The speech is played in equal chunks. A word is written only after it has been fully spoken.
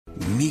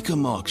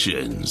Mecum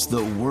Auctions,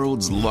 the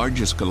world's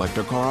largest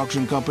collector car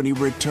auction company,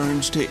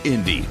 returns to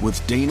Indy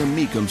with Dana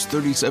Mecum's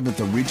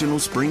 37th Regional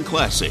Spring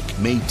Classic,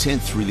 May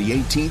 10th through the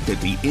 18th at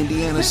the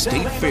Indiana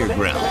State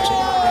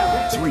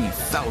Fairgrounds.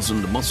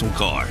 3,000 muscle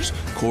cars,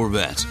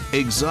 Corvettes,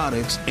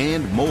 exotics,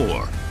 and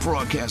more.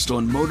 Broadcast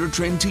on Motor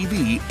Trend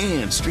TV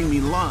and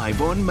streaming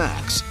live on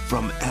Max.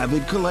 From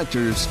avid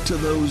collectors to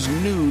those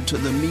new to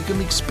the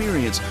Mecum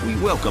experience, we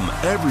welcome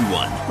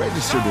everyone.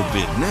 Register to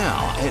bid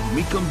now at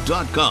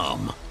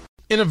Mecum.com.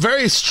 In a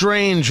very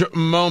strange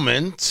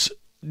moment,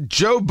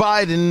 Joe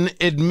Biden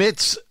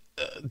admits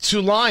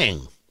to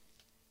lying.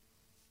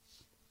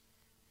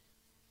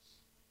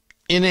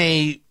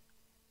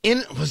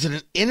 Was it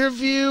an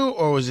interview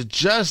or was it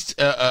just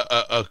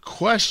a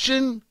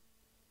question?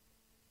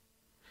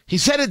 He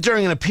said it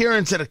during an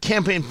appearance at a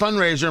campaign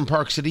fundraiser in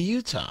Park City,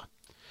 Utah,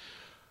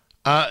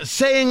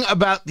 saying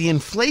about the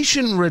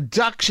Inflation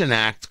Reduction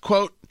Act,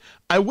 quote,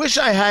 "I wish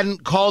I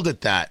hadn't called it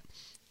that.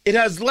 It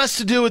has less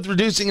to do with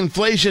reducing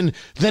inflation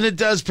than it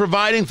does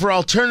providing for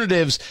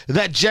alternatives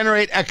that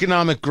generate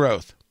economic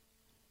growth."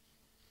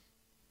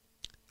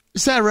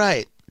 Is that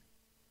right?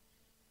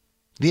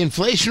 The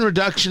Inflation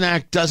Reduction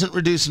Act doesn't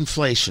reduce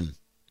inflation.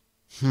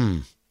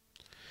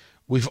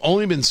 We've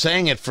only been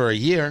saying it for a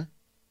year.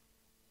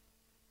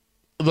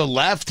 The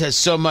left has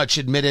so much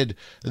admitted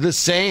the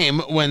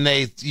same when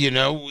they,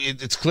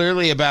 it's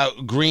clearly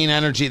about green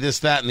energy, this,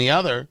 that, and the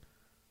other.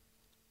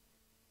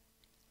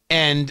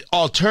 And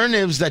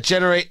alternatives that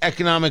generate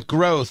economic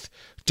growth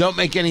don't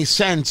make any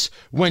sense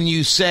when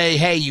you say,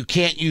 hey, you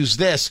can't use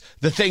this,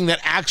 the thing that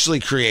actually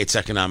creates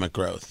economic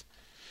growth.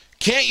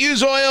 Can't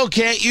use oil,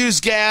 can't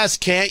use gas,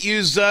 can't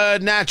use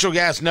natural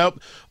gas.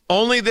 Nope.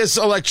 Only this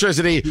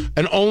electricity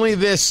and only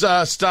this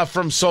stuff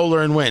from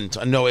solar and wind.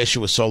 No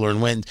issue with solar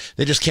and wind.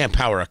 They just can't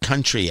power a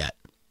country yet.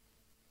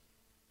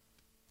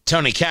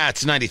 Tony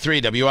Katz,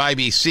 93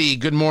 WIBC.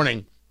 Good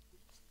morning.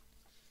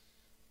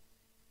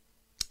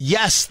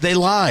 Yes, they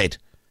lied.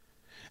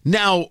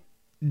 Now,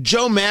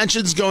 Joe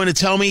Manchin's going to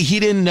tell me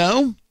he didn't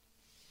know?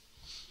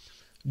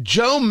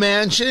 Joe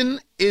Manchin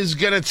is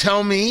going to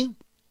tell me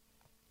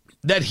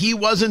that he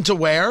wasn't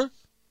aware?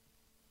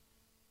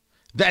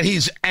 That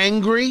he's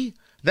angry?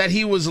 That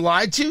he was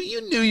lied to?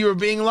 You knew you were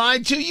being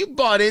lied to. You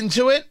bought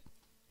into it.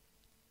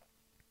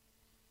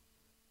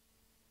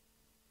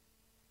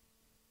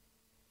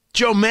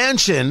 Joe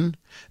Manchin,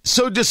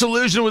 so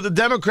disillusioned with the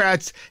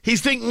Democrats, he's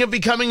thinking of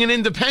becoming an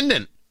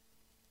independent.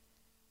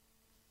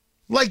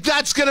 Like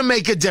that's going to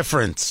make a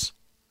difference.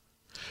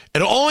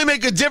 It'll only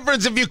make a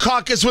difference if you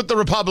caucus with the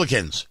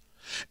Republicans.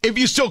 If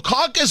you still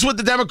caucus with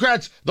the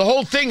Democrats, the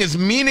whole thing is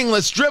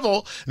meaningless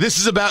drivel. This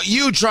is about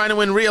you trying to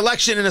win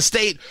re-election in a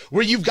state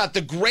where you've got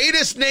the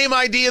greatest name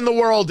ID in the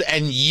world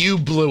and you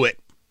blew it.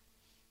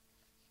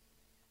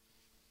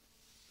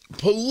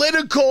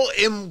 Political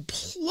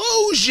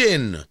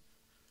implosion.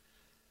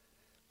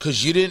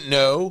 Because you didn't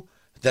know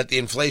that the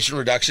Inflation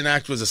Reduction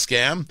Act was a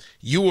scam.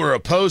 You were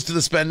opposed to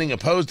the spending,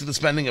 opposed to the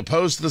spending,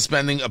 opposed to the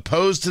spending,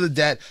 opposed to the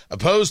debt,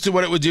 opposed to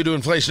what it would do to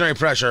inflationary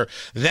pressure.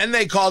 Then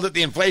they called it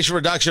the Inflation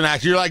Reduction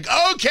Act. You're like,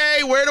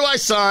 okay, where do I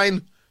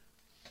sign?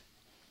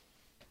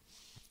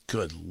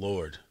 Good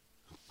Lord.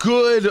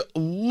 Good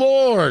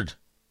Lord.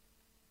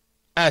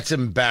 That's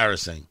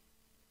embarrassing.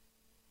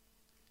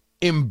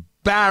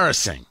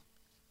 Embarrassing.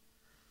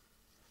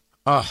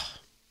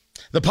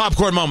 The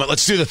popcorn moment.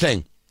 Let's do the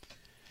thing.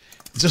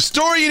 It's a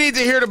story you need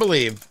to hear to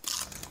believe.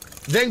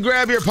 Then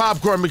grab your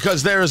popcorn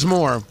because there is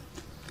more.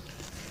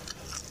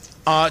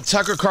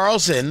 Tucker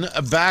Carlson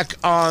back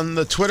on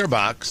the Twitter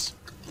box.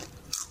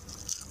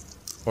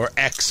 Or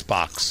X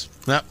box.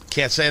 Nope,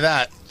 can't say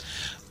that.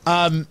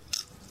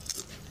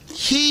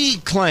 He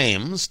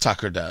claims,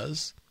 Tucker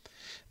does,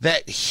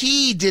 that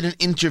he did an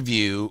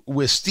interview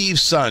with Steve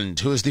Sund,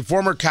 who is the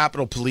former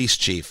Capitol Police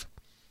Chief,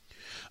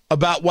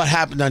 about what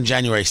happened on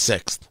January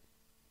 6th.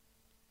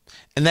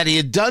 And that he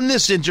had done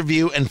this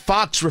interview and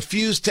Fox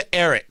refused to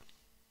air it.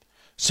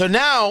 So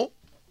now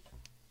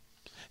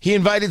he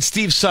invited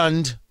Steve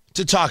Sund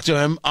to talk to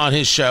him on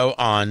his show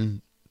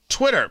on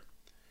Twitter.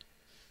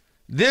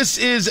 This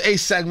is a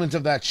segment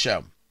of that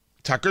show.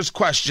 Tucker's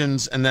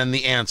questions and then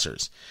the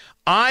answers.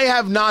 I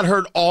have not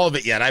heard all of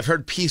it yet. I've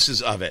heard pieces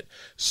of it.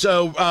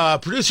 So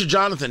producer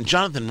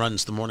Jonathan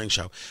runs the morning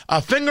show.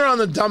 Finger on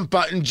the dump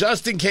button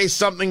just in case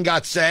something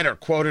got said or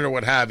quoted or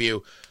what have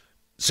you.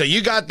 So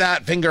you got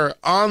that finger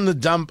on the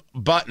dump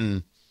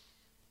button.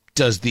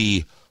 Does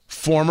the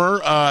former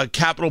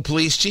Capitol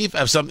Police Chief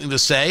have something to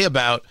say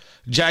about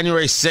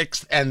January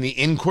 6th and the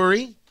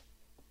inquiry?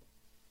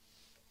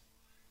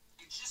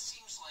 It just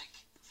seems like...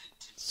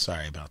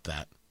 Sorry about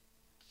that.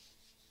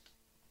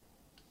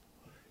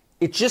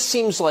 It just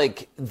seems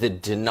like the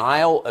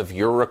denial of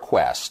your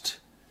request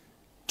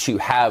to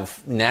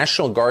have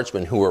National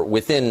Guardsmen who are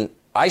within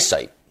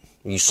eyesight,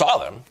 you saw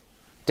them,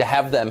 to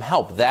have them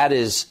help,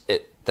 that's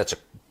a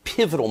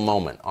pivotal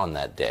moment on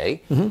that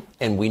day. Mm-hmm.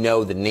 And we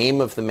know the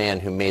name of the man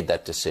who made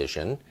that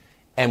decision,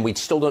 and we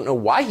still don't know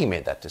why he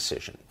made that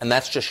decision. And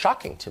that's just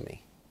shocking to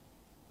me.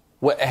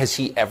 Has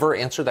he ever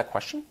answered that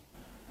question?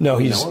 No,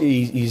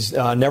 he's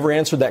never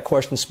answered that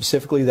question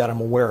specifically that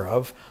I'm aware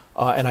of.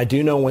 And I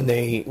do know when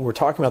they were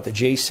talking about the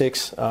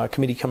J6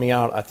 committee coming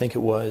out, I think it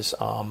was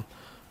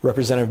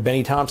Representative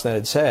Benny Thompson that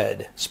had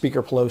said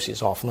Speaker Pelosi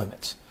is off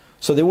limits.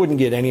 So they wouldn't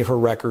get any of her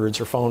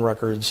records or phone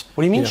records.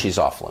 What do you mean she's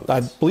off limits?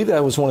 I believe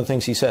that was one of the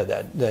things he said,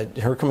 that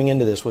her coming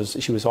into this was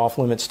she was off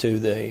limits to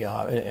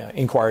the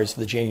inquiries of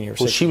the January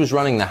 6th. Well, she was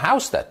running the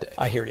House that day.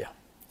 I hear you.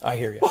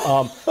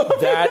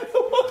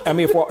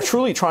 If we're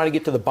truly trying to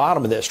get to the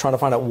bottom of this, trying to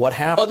find out what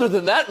happened. Other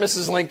than that,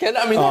 Mrs. Lincoln,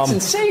 I mean, that's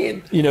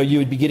insane. You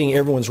would be getting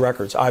everyone's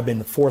records. I've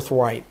been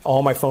forthright.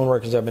 All my phone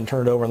records have been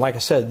turned over. And like I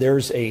said,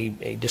 there's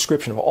a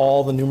description of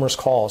all the numerous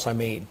calls I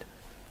made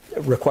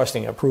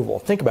requesting approval.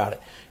 Think about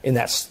it. In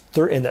that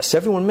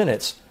 71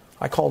 minutes,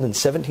 I called in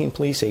 17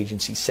 police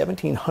agencies,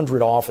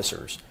 1,700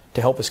 officers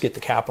to help us get the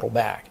Capitol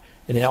back.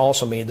 And I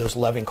also made those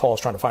 11 calls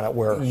trying to find out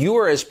where. You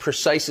are as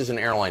precise as an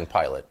airline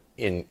pilot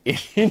in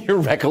your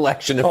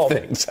recollection of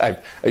things.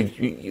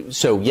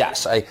 So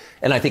yes, I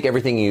think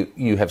everything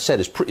you have said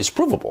is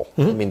provable.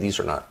 Mm-hmm. I mean,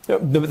 these are not.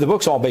 The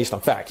book's all based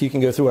on fact. You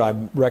can go through it. I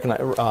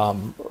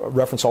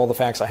reference all the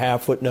facts I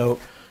have, footnote.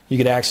 You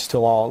get access to a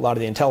lot of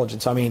the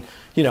intelligence. I mean,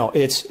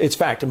 it's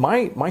fact. And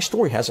my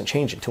story hasn't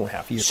changed in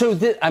 2.5 years. So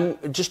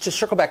just to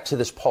circle back to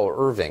this Paul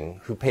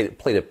Irving, who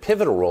played a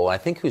pivotal role, I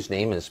think whose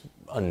name is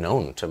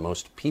unknown to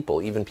most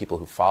people, even people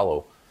who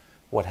follow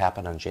what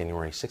happened on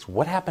January 6th.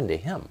 What happened to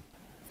him?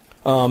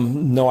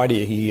 No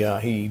idea.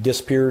 He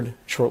disappeared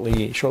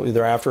shortly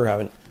thereafter.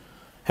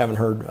 Haven't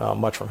heard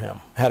much from him.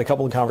 Had a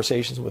couple of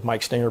conversations with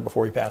Mike Stinger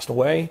before he passed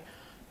away,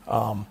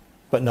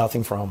 but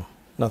nothing from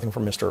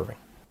Mr. Irving.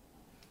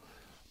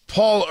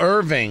 Paul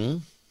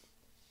Irving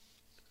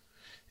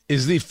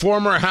is the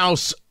former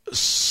House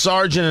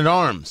Sergeant at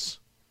Arms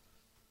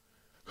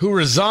who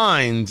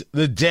resigned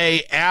the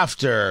day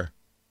after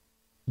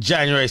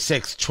January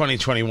 6th,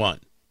 2021.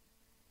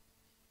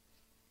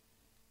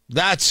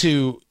 That's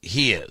who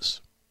he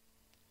is.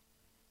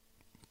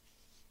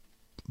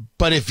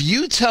 But if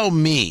you tell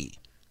me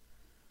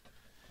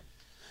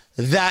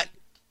that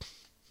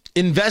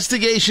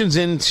investigations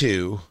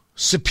into,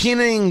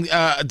 subpoenaing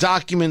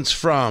documents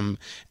from,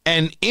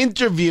 and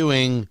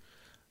interviewing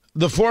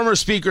the former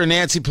Speaker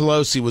Nancy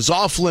Pelosi was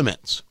off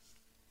limits,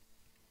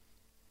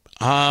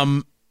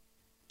 I,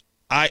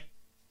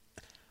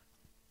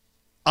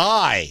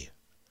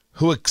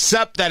 who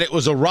accept that it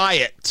was a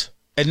riot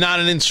and not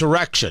an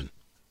insurrection,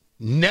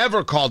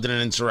 never called it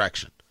an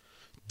insurrection,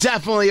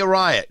 definitely a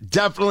riot,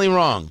 definitely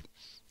wrong,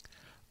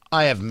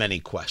 I have many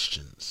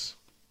questions.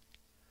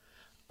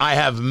 I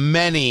have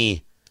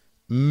many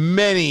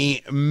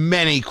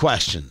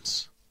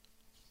questions.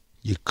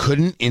 You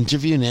couldn't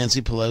interview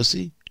Nancy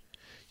Pelosi?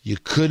 You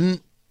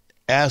couldn't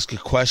ask a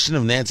question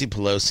of Nancy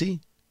Pelosi?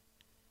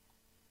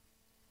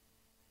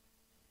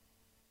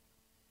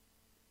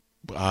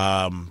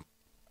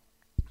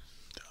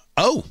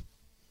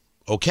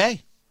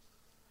 Okay.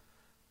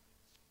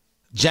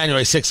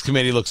 January 6th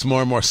committee looks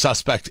more and more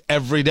suspect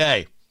every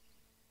day.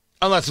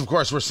 Unless, of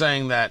course, we're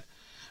saying that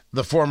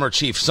the former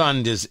chief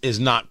Sund is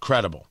not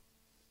credible.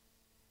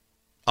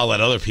 I'll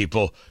let other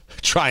people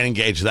try and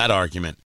engage that argument.